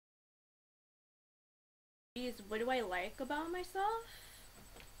What do I like about myself?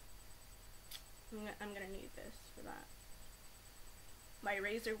 I'm gonna need this for that. My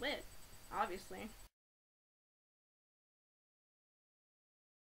razor wit, obviously.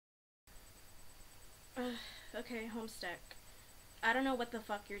 Okay, Homestuck. I don't know what the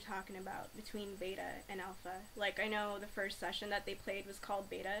fuck you're talking about between beta and alpha. Like, I know the first session that they played was called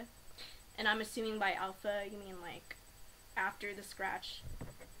beta, and I'm assuming by alpha you mean like after the scratch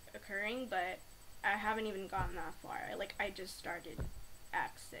occurring, but I haven't even gotten that far. I just started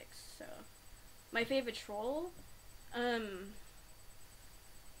Act 6, so. My favorite troll, I'm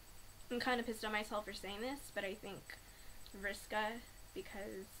kind of pissed at myself for saying this, but I think Vriska,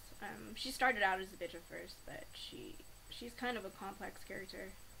 because she started out as a bitch at first, but she's kind of a complex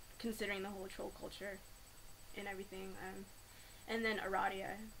character, considering the whole troll culture and everything. And then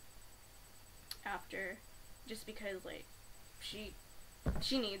Aradia after, just because like she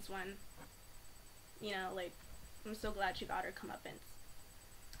needs one. You know, like I'm so glad she got her comeuppance.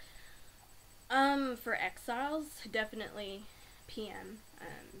 For Exiles, definitely PM.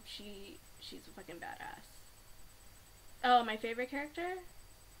 She's a fucking badass. Oh, my favorite character?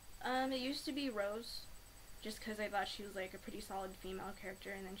 It used to be Rose, just because I thought she was like a pretty solid female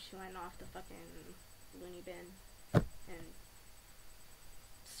character, and then she went off the fucking loony bin and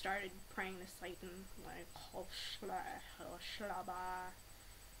started praying to Satan, like,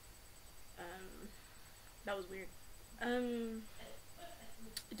 that was weird.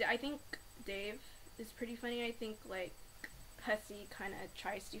 I think Dave is pretty funny. I think, like, Hussey kind of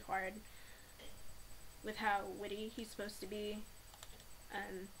tries too hard with how witty he's supposed to be,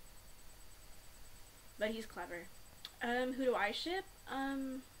 but he's clever. Who do I ship?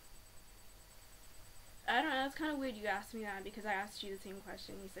 I don't know, it's kind of weird you asked me that, because I asked you the same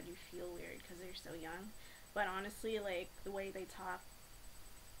question. You said you feel weird because they're so young, but honestly, like, the way they talk,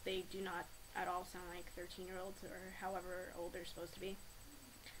 they do not at all sound like 13-year-olds or however old they're supposed to be.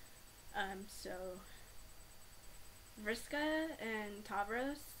 So Vriska and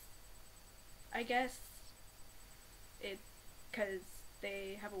Tavros, I guess it, because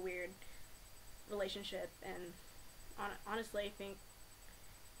they have a weird relationship, and honestly I think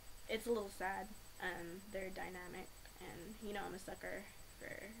it's a little sad. Their dynamic, and you know I'm a sucker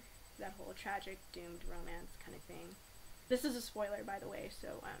for that whole tragic doomed romance kind of thing. This is a spoiler, by the way,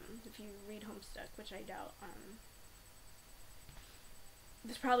 so if you read Homestuck, which I doubt,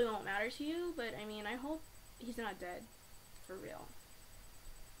 this probably won't matter to you, but I mean, I hope he's not dead for real.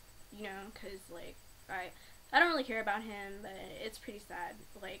 You know, because like I don't really care about him, but it's pretty sad.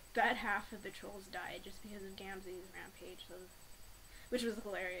 Like, that half of the trolls died just because of Gamzee's rampage, so, which was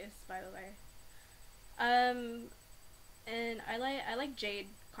hilarious, by the way. And I like Jade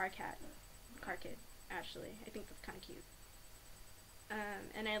Carkid, actually. I think that's kind of cute.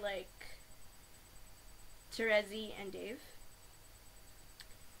 And I like Terezi and Dave.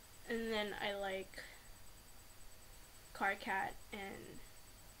 And then I like Carcat and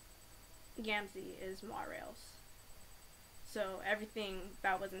Gamzee is Moi Rails. So everything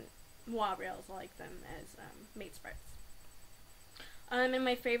that wasn't Moi Rails, I like them as mate sprites. And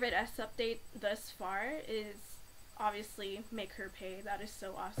my favorite S update thus far is obviously Make Her Pay. That is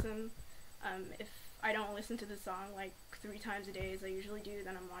so awesome. If I don't listen to the song like 3 times a day as I usually do,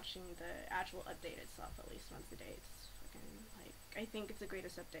 then I'm watching the actual update itself at least once a day. It's fucking, like, I think it's the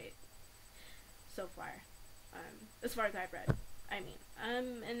greatest update so far, as far as I've read. I mean,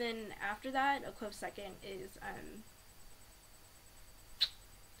 and then after that, a close second is,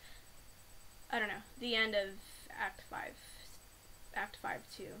 I don't know, the end of Act 5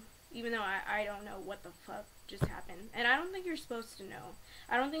 too. Even though I don't know what the fuck just happened. And I don't think you're supposed to know.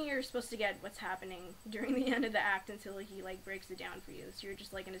 I don't think you're supposed to get what's happening during the end of the act until he, like, breaks it down for you. So you're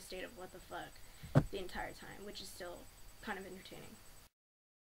just, like, in a state of what the fuck the entire time, which is still kind of entertaining.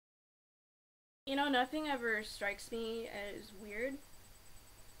 You know, nothing ever strikes me as weird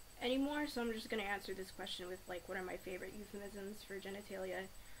anymore, so I'm just gonna answer this question with, like, what are my favorite euphemisms for genitalia.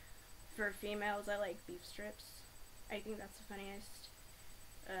 For females, I like beef strips. I think that's the funniest.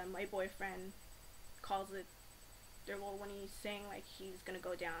 My boyfriend calls it, well, when he's saying, like, he's gonna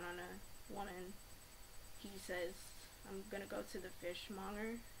go down on a woman, he says, I'm gonna go to the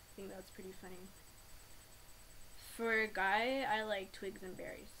fishmonger. I think that's pretty funny. For a guy, I like twigs and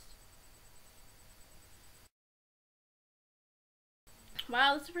berries.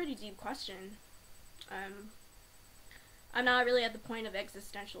 Wow, that's a pretty deep question. I'm not really at the point of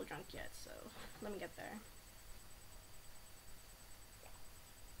existential drunk yet, so let me get there.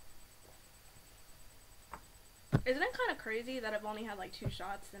 Isn't it kind of crazy that I've only had like 2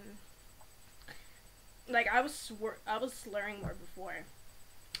 shots, and like I was slurring more before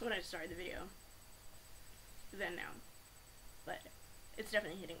when I started the video. than now, but it's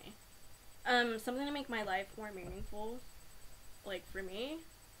definitely hitting me. Something to make my life more meaningful, like for me,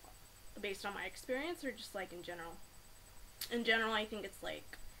 based on my experience, or just like in general. In general, I think it's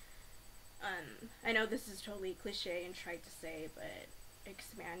like, I know this is totally cliche and trite to say, but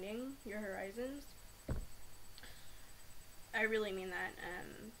expanding your horizons. I really mean that.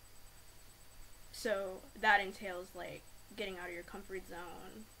 So that entails like getting out of your comfort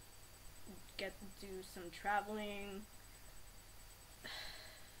zone, do some traveling,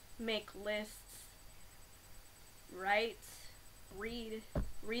 make lists, write, read,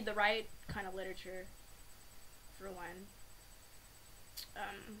 read the right kind of literature, for one.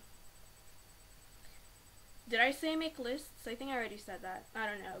 Um, did I say make lists? I think I already said that. I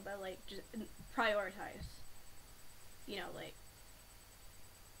don't know, but like just prioritize. You know, like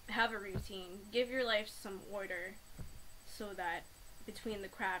have a routine. Give your life some order so that between the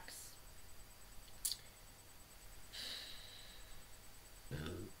cracks.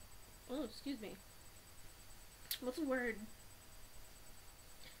 Oh, excuse me. What's a word?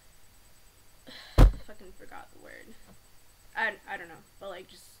 Fucking forgot the word. I don't know, but like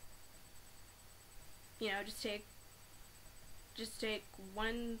just, you know, just take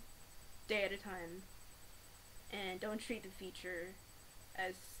one day at a time, and don't treat the future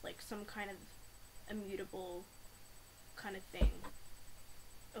as like some kind of immutable kind of thing.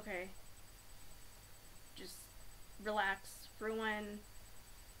 Okay, just relax for one,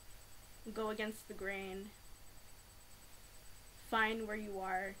 go against the grain, find where you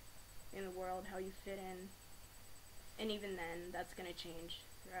are in the world, how you fit in, and even then that's gonna change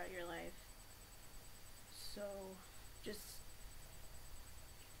throughout your life. So just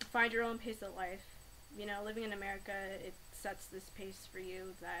find your own pace of life. You know, living in America, it sets this pace for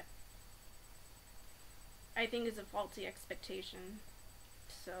you that I think is a faulty expectation.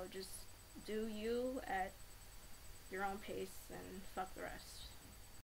 So just do you at your own pace and fuck the rest.